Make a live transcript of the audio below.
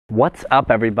What's up,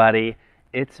 everybody?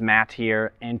 It's Matt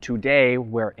here, and today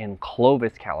we're in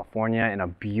Clovis, California, in a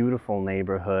beautiful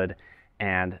neighborhood,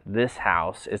 and this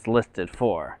house is listed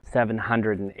for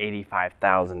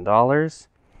 $785,000.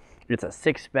 It's a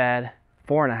 6-bed,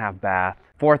 4.5 bath,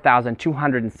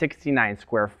 4,269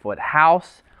 square foot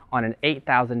house on an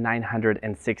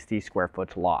 8,960 square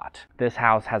foot lot. This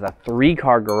house has a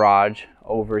 3-car garage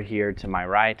over here to my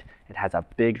right. It has a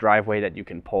big driveway that you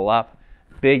can pull up.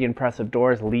 Big impressive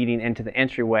doors leading into the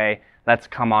entryway. Let's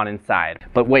come on inside.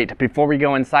 But wait, before we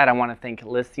go inside, I want to thank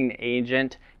listing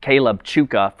agent Caleb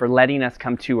Chuka for letting us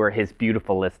come tour his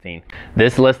beautiful listing.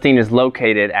 This listing is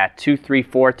located at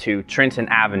 2342 Trenton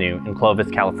Avenue in Clovis,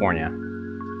 California.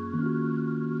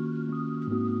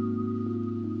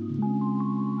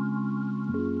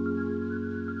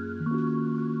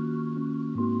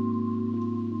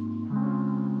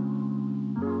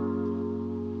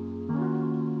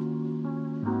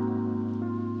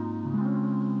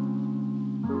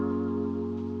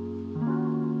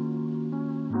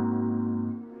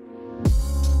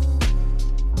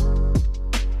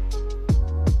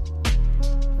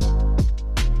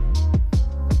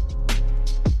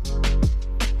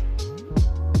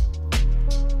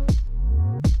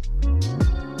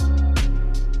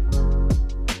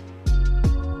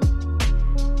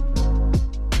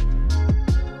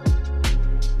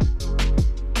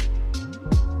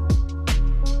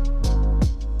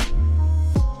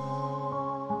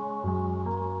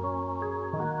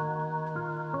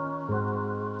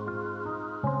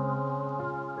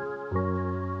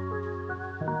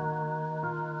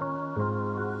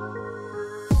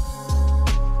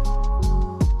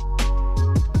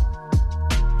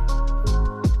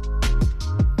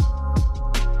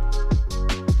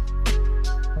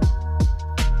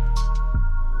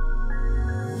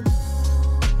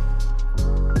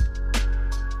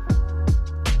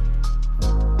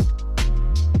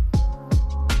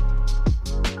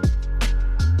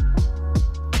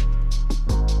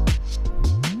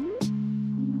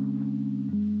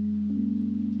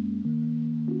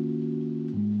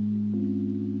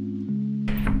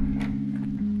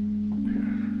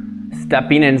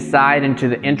 Stepping inside into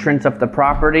the entrance of the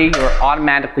property, you're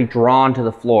automatically drawn to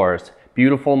the floors.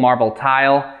 Beautiful marble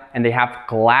tile, and they have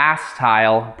glass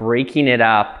tile breaking it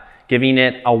up, giving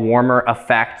it a warmer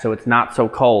effect so it's not so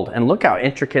cold. And look how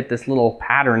intricate this little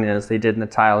pattern is they did in the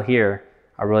tile here.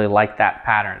 I really like that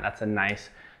pattern. That's a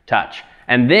nice touch.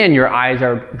 And then your eyes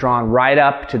are drawn right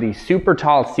up to these super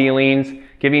tall ceilings,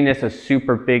 giving this a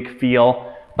super big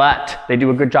feel. But they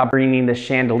do a good job bringing the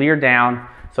chandelier down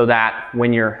so that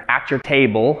when you're at your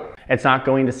table, it's not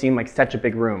going to seem like such a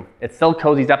big room. It still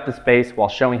cozies up the space while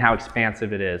showing how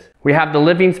expansive it is. We have the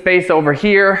living space over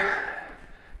here,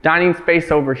 dining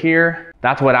space over here.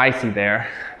 That's what I see there,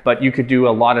 but you could do a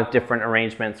lot of different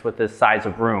arrangements with this size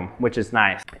of room, which is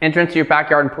nice. Entrance to your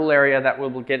backyard and pool area that we'll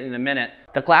get in a minute.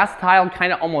 The glass tile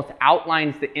kind of almost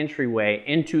outlines the entryway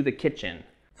into the kitchen.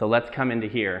 So let's come into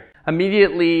here.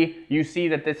 Immediately, you see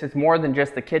that this is more than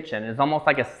just the kitchen. It's almost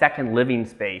like a second living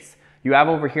space. You have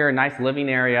over here a nice living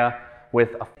area with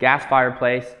a gas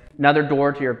fireplace, another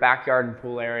door to your backyard and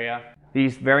pool area.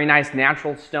 These very nice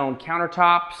natural stone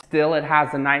countertops. Still, it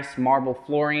has a nice marble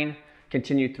flooring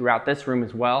continued throughout this room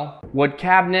as well. Wood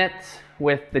cabinets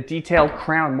with the detailed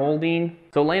crown molding.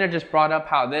 So Elena just brought up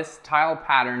how this tile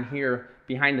pattern here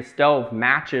behind the stove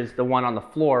matches the one on the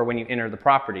floor when you enter the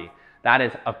property. That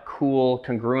is a cool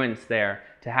congruence there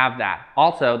to have that.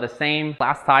 Also, the same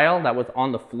glass tile that was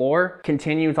on the floor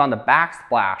continues on the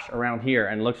backsplash around here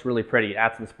and looks really pretty.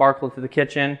 Add some sparkle to the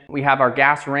kitchen. We have our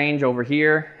gas range over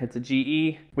here. It's a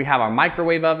GE. We have our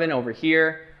microwave oven over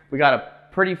here. We got a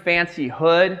pretty fancy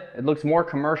hood. It looks more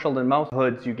commercial than most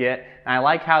hoods you get. And I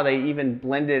like how they even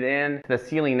blended in to the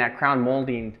ceiling, that crown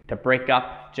molding, to break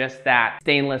up just that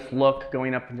stainless look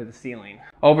going up into the ceiling.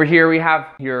 Over here we have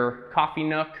your coffee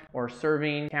nook or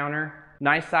serving counter.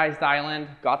 Nice sized island,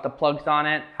 got the plugs on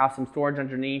it, have some storage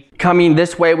underneath. Coming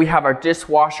this way, we have our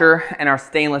dishwasher and our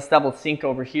stainless double sink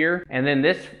over here. And then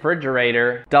this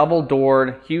refrigerator, double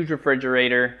doored, huge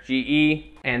refrigerator,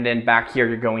 GE. And then back here,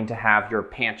 you're going to have your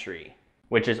pantry,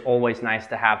 which is always nice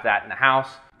to have that in the house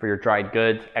for your dried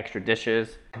goods, extra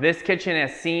dishes. This kitchen,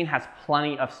 as seen, has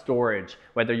plenty of storage.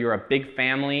 Whether you're a big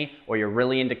family or you're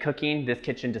really into cooking, this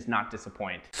kitchen does not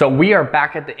disappoint. So we are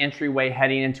back at the entryway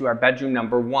heading into our bedroom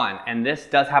number 1, and this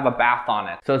does have a bath on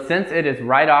it. So since it is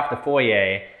right off the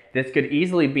foyer, this could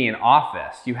easily be an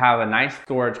office. You have a nice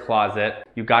storage closet,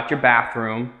 you got your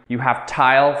bathroom, you have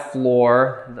tile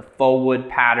floor, the faux wood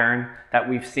pattern that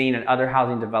we've seen in other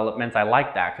housing developments. I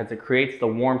like that because it creates the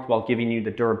warmth while giving you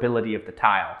the durability of the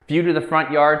tile. View to the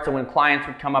front yard, so when clients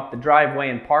would come up the driveway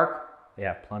and park, they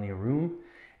have plenty of room.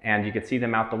 And you could see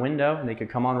them out the window and they could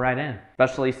come on right in.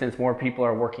 Especially since more people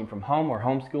are working from home or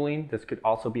homeschooling, this could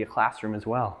also be a classroom as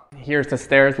well. Here's the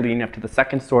stairs leading up to the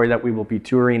second story that we will be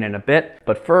touring in a bit.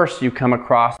 But first you come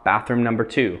across bathroom number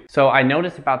 2. So I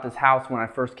noticed about this house when I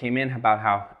first came in about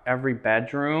how every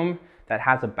bedroom that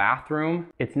has a bathroom,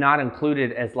 it's not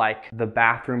included as like the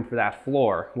bathroom for that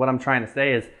floor. What I'm trying to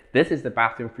say is this is the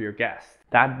bathroom for your guests.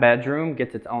 That bedroom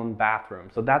gets its own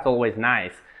bathroom. So that's always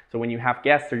nice. So when you have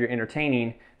guests or you're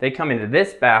entertaining, they come into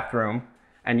this bathroom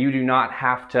and you do not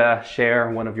have to share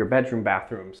one of your bedroom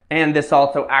bathrooms. And this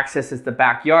also accesses the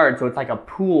backyard, so it's like a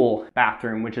pool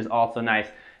bathroom, which is also nice.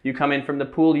 You come in from the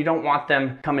pool, you don't want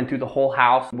them coming through the whole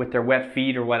house with their wet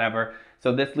feet or whatever.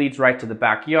 So this leads right to the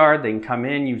backyard. They can come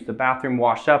in, use the bathroom,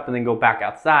 wash up, and then go back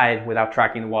outside without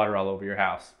tracking the water all over your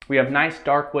house. We have nice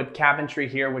dark wood cabinetry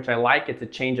here, which I like. It's a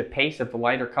change of pace of the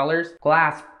lighter colors.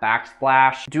 Glass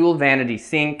backsplash, dual vanity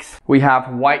sinks. We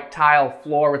have white tile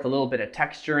floor with a little bit of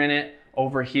texture in it.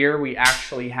 Over here, we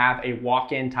actually have a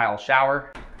walk-in tile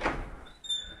shower.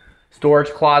 Storage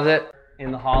closet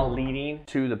in the hall leading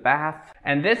to the bath.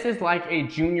 And this is like a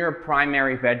junior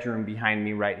primary bedroom behind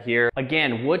me right here.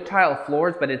 Again, wood tile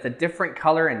floors, but it's a different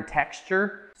color and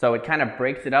texture. So it kind of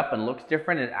breaks it up and looks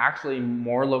different. It actually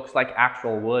more looks like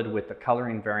actual wood with the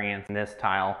coloring variants in this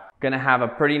tile. Gonna have a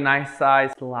pretty nice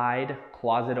size slide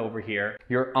closet over here.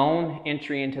 Your own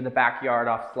entry into the backyard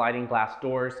off sliding glass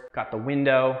doors. Got the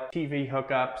window, TV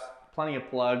hookups, plenty of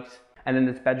plugs. And then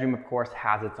this bedroom, of course,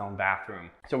 has its own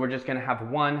bathroom. So we're just gonna have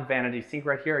one vanity sink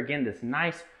right here. Again, this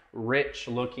nice, rich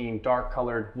looking, dark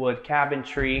colored wood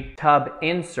cabinetry. Tub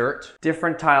insert,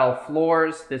 different tile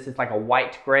floors. This is like a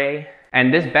white gray.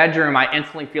 And this bedroom, I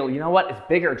instantly feel, you know what? It's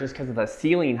bigger just because of the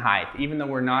ceiling height. Even though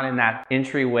we're not in that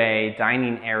entryway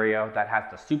dining area that has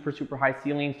the super, super high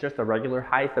ceilings, just the regular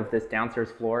height of this downstairs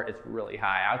floor is really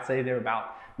high. I would say they're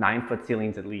about 9-foot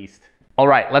ceilings at least. All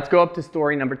right, let's go up to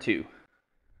story number 2.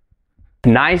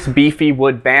 Nice beefy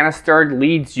wood banister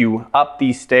leads you up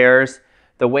these stairs.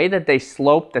 The way that they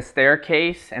slope the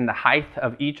staircase and the height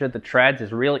of each of the treads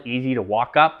is really easy to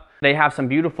walk up. They have some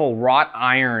beautiful wrought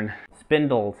iron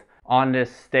spindles on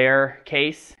this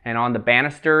staircase and on the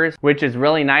banisters, which is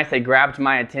really nice. They grabbed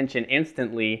my attention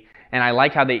instantly. And I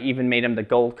like how they even made them the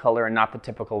gold color and not the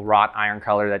typical wrought iron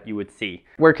color that you would see.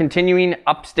 We're continuing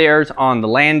upstairs on the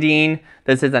landing.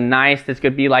 This is a nice, this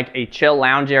could be like a chill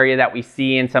lounge area that we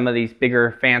see in some of these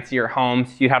bigger, fancier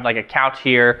homes. You have like a couch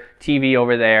here, TV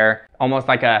over there, almost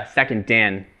like a second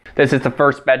den. This is the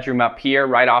first bedroom up here,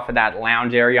 right off of that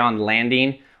lounge area on the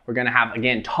landing. We're gonna have,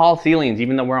 again, tall ceilings,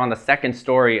 even though we're on the second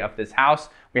story of this house.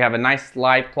 We have a nice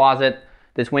slide closet.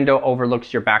 This window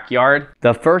overlooks your backyard.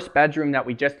 The first bedroom that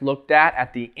we just looked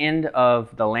at the end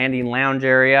of the landing lounge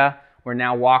area, we're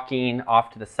now walking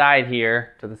off to the side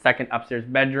here to the second upstairs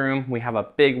bedroom. We have a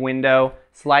big window,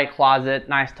 slight closet,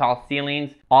 nice tall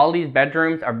ceilings. All these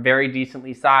bedrooms are very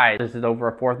decently sized. This is over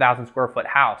a 4,000 square foot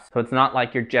house. So it's not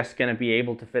like you're just gonna be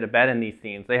able to fit a bed in these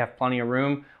things. They have plenty of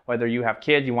room. Whether you have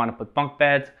kids, you wanna put bunk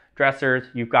beds, dressers,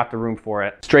 you've got the room for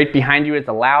it. Straight behind you is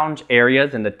the lounge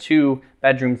areas and the 2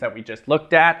 bedrooms that we just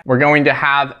looked at. We're going to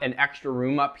have an extra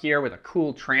room up here with a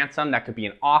cool transom that could be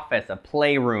an office, a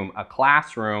playroom, a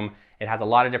classroom. It has a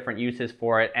lot of different uses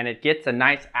for it, and it gets a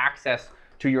nice access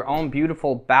to your own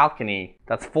beautiful balcony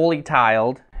that's fully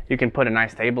tiled. You can put a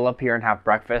nice table up here and have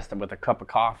breakfast with a cup of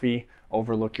coffee,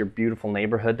 overlook your beautiful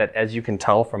neighborhood that, as you can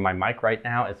tell from my mic right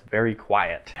now, is very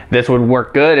quiet. This would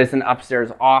work good as an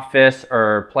upstairs office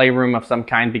or playroom of some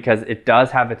kind because it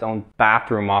does have its own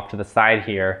bathroom off to the side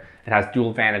here. It has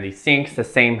dual vanity sinks, the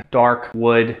same dark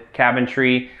wood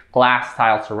cabinetry, glass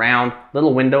tile surround.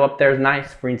 Little window up there is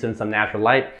nice, brings in some natural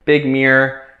light. Big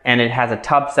mirror, and it has a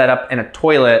tub setup and a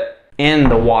toilet in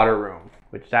the water room,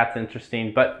 which that's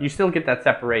interesting, but you still get that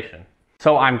separation.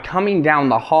 So I'm coming down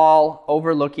the hall,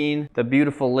 overlooking the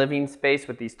beautiful living space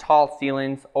with these tall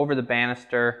ceilings over the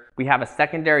banister. We have a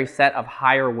secondary set of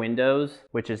higher windows,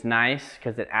 which is nice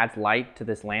because it adds light to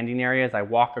this landing area as I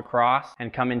walk across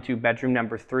and come into bedroom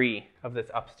number 3 of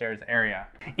this upstairs area.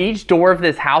 Each door of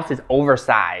this house is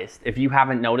oversized. If you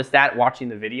haven't noticed that watching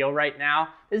the video right now,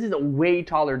 this is a way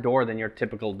taller door than your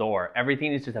typical door.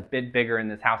 Everything is just a bit bigger in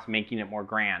this house, making it more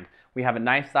grand. We have a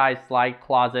nice sized slide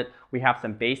closet. We have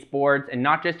some baseboards, and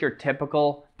not just your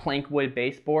typical plank wood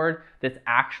baseboard. This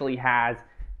actually has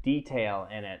detail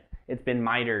in it. it's been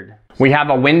mitered. We have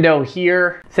a window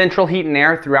here, central heat and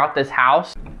air throughout this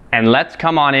house. And let's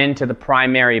come on into the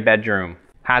primary bedroom.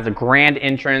 Has a grand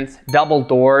entrance, double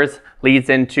doors, leads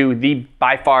into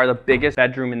by far the biggest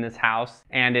bedroom in this house.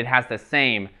 And it has the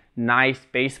same nice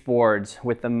baseboards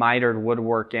with the mitered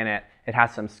woodwork in it. It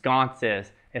has some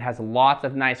sconces. It has lots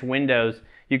of nice windows.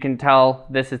 You can tell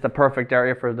this is the perfect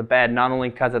area for the bed, not only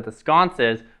because of the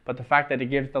sconces, but the fact that it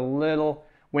gives the little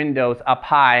windows up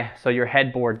high so your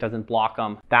headboard doesn't block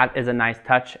them. That is a nice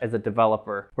touch as a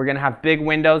developer. We're gonna have big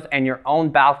windows and your own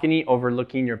balcony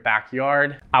overlooking your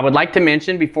backyard. I would like to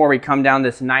mention before we come down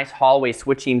this nice hallway,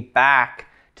 switching back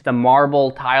to the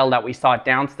marble tile that we saw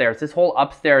downstairs, this whole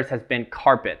upstairs has been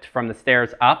carpet from the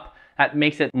stairs up. That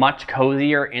makes it much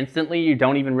cozier instantly. You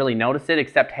don't even really notice it,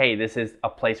 except, hey, this is a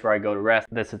place where I go to rest.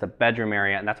 This is a bedroom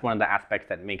area, and that's one of the aspects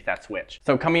that makes that switch.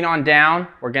 So coming on down,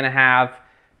 we're gonna have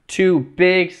two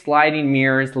big sliding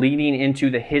mirrors leading into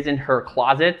the his and her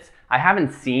closets. I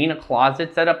haven't seen a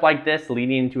closet set up like this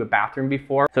leading into a bathroom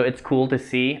before, so it's cool to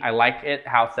see. I like it,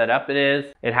 how set up it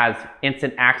is. It has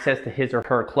instant access to his or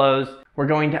her clothes. We're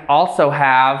going to also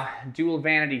have dual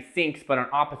vanity sinks, but on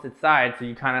opposite sides, so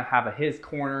you kind of have a his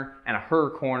corner and a her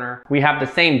corner. We have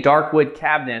the same dark wood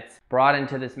cabinets brought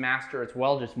into this master as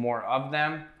well, just more of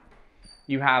them.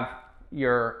 You have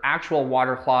your actual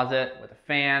water closet with a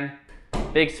fan,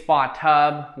 big spa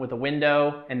tub with a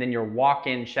window, and then your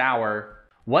walk-in shower.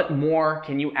 What more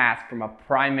can you ask from a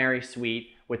primary suite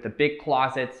with the big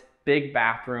closets, big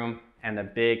bathroom, and a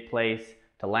big place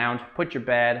to lounge, put your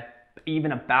bed,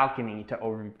 even a balcony to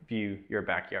overview your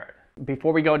backyard.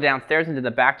 Before we go downstairs into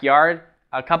the backyard,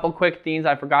 a couple quick things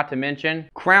I forgot to mention.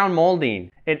 Crown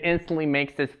molding. It instantly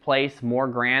makes this place more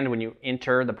grand when you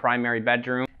enter the primary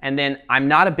bedroom. And then I'm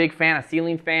not a big fan of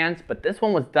ceiling fans, but this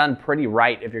one was done pretty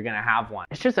right if you're gonna have one.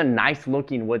 It's just a nice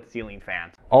looking wood ceiling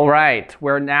fan. All right,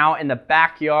 we're now in the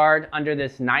backyard under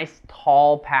this nice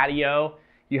tall patio.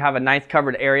 You have a nice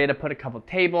covered area to put a couple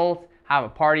tables, have a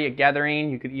party, a gathering.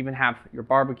 You could even have your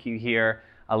barbecue here,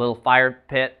 a little fire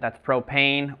pit that's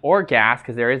propane or gas,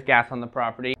 because there is gas on the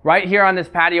property. Right here on this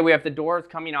patio, we have the doors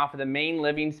coming off of the main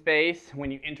living space.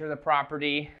 When you enter the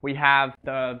property, we have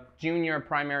the junior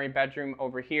primary bedroom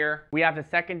over here. We have the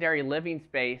secondary living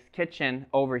space, kitchen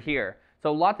over here.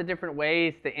 So lots of different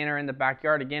ways to enter in the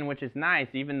backyard again, which is nice,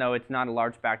 even though it's not a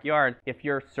large backyard. If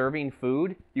you're serving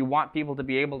food, you want people to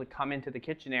be able to come into the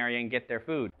kitchen area and get their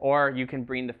food. Or you can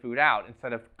bring the food out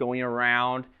instead of going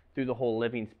around through the whole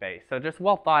living space. So just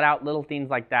well thought out little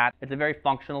things like that. It's a very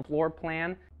functional floor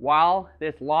plan. While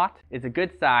this lot is a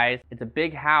good size, it's a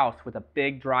big house with a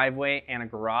big driveway and a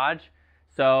garage.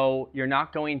 So you're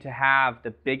not going to have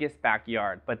the biggest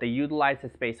backyard, but they utilize the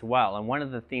space well. And one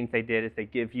of the things they did is they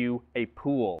give you a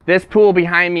pool. This pool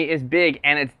behind me is big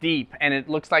and it's deep, and it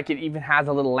looks like it even has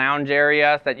a little lounge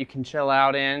area that you can chill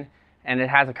out in. And it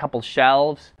has a couple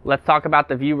shelves. Let's talk about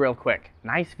the view real quick.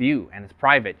 Nice view, and it's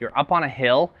private. You're up on a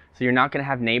hill, so you're not gonna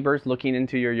have neighbors looking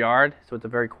into your yard, so it's a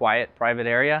very quiet, private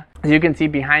area. As you can see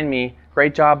behind me,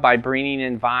 great job by bringing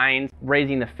in vines,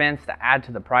 raising the fence to add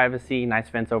to the privacy. Nice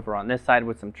fence over on this side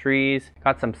with some trees.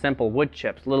 Got some simple wood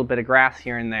chips, a little bit of grass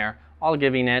here and there, all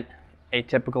giving it a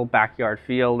typical backyard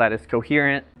feel that is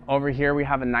coherent. Over here we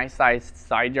have a nice sized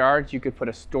side yard. You could put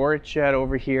a storage shed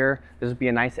over here. This would be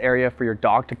a nice area for your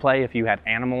dog to play if you had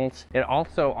animals. It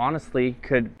also honestly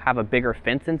could have a bigger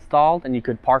fence installed, and you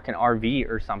could park an RV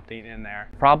or something in there.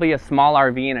 Probably a small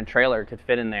RV and a trailer could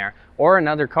fit in there, or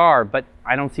another car, but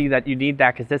I don't see that you need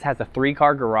that because this has a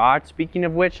 3-car garage. Speaking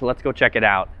of which, let's go check it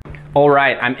out. All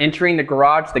right, I'm entering the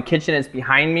garage. The kitchen is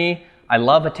behind me. I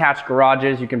love attached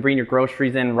garages. You can bring your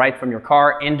groceries in right from your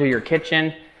car into your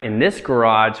kitchen. In this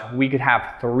garage, we could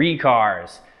have 3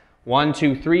 cars, 1,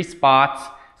 2, 3 spots.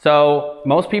 So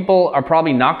most people are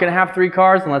probably not gonna have 3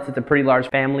 cars unless it's a pretty large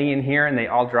family in here and they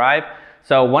all drive.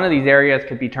 So one of these areas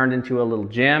could be turned into a little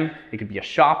gym. It could be a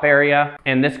shop area.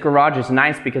 And this garage is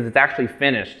nice because it's actually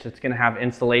finished. It's gonna have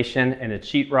insulation and it's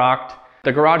sheetrocked.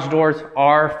 The garage doors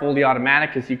are fully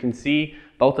automatic, as you can see.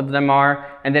 Both of them are.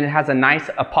 And then it has a nice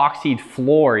epoxied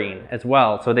flooring as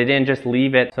well. So they didn't just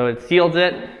leave it. So it seals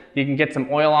it. You can get some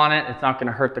oil on it. It's not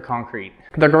gonna hurt the concrete.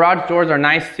 The garage doors are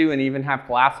nice too, and even have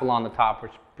glass along the top,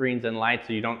 which brings in light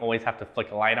so you don't always have to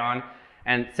flick a light on.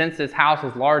 And since this house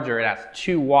is larger, it has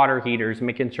 2 water heaters,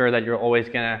 making sure that you're always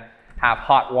gonna have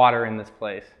hot water in this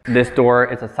place. This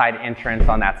door is a side entrance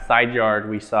on that side yard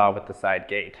we saw with the side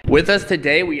gate. With us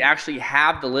today, we actually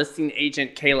have the listing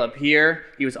agent, Caleb, here.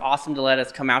 He was awesome to let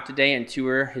us come out today and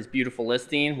tour his beautiful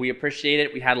listing. We appreciate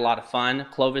it. We had a lot of fun.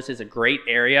 Clovis is a great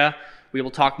area. We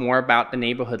will talk more about the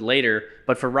neighborhood later.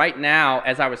 But for right now,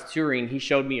 as I was touring, he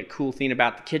showed me a cool thing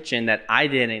about the kitchen that I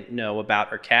didn't know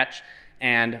about or catch,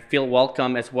 and feel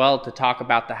welcome as well to talk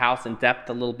about the house in depth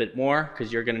a little bit more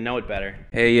because you're going to know it better.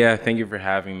 Hey, yeah, thank you for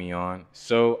having me on.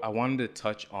 So I wanted to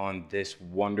touch on this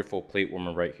wonderful plate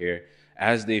warmer right here.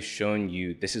 As they've shown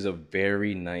you, this is a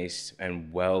very nice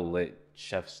and well-lit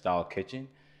chef-style kitchen.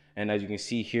 And as you can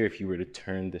see here, if you were to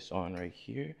turn this on right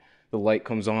here, the light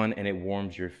comes on and it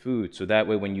warms your food. So that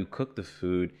way, when you cook the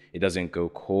food, it doesn't go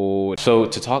cold. So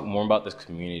to talk more about this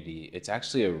community, it's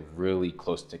actually a really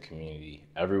close-knit community.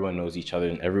 Everyone knows each other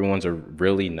and everyone's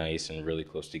really nice and really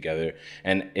close together.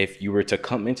 And if you were to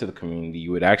come into the community,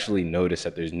 you would actually notice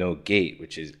that there's no gate,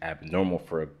 which is abnormal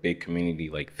for a big community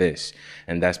like this.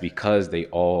 And that's because they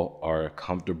all are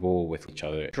comfortable with each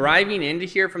other. Driving into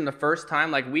here from the first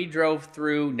time, like we drove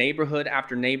through neighborhood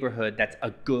after neighborhood, that's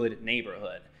a good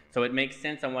neighborhood. So it makes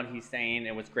sense on what he's saying.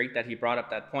 It was great that he brought up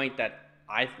that point that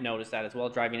I've noticed that as well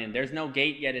driving in. There's no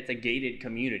gate yet. It's a gated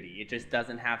community. It just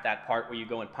doesn't have that part where you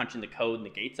go and punch in the code and the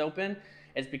gate's open.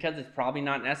 It's because it's probably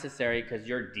not necessary because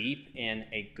you're deep in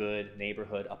a good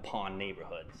neighborhood upon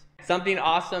neighborhoods. Something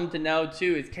awesome to know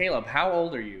too is Caleb, how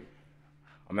old are you?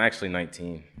 I'm actually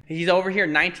 19. He's over here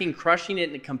 19, crushing it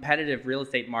in the competitive real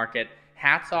estate market.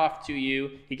 Hats off to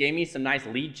you. He gave me some nice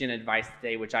lead gen advice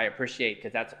today, which I appreciate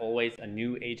because that's always a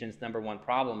new agent's #1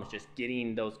 problem is just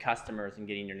getting those customers and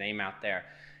getting your name out there.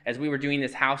 As we were doing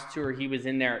this house tour, he was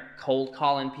in there cold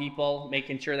calling people,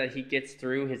 making sure that he gets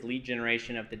through his lead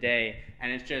generation of the day.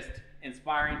 And it's just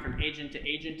inspiring from agent to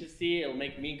agent to see. It'll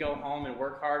make me go home and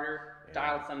work harder,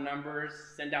 dial some numbers,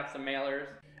 send out some mailers.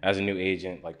 As a new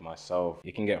agent like myself,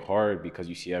 it can get hard because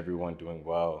you see everyone doing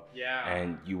well. Yeah.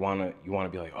 And you wanna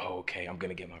be like, oh, okay, I'm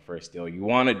gonna get my first deal. You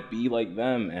wanna be like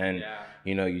them, and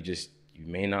you know, you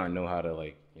may not know how to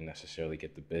like necessarily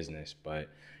get the business, but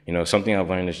you know, something I've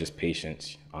learned is just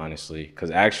patience, honestly.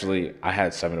 Because actually, I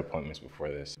had 7 appointments before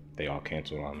this. They all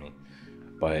canceled on me,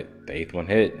 but the 8th one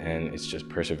hit, and it's just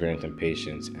perseverance and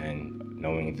patience, and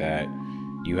knowing that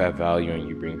you have value and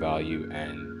you bring value,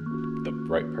 and the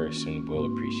right person will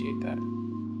appreciate that.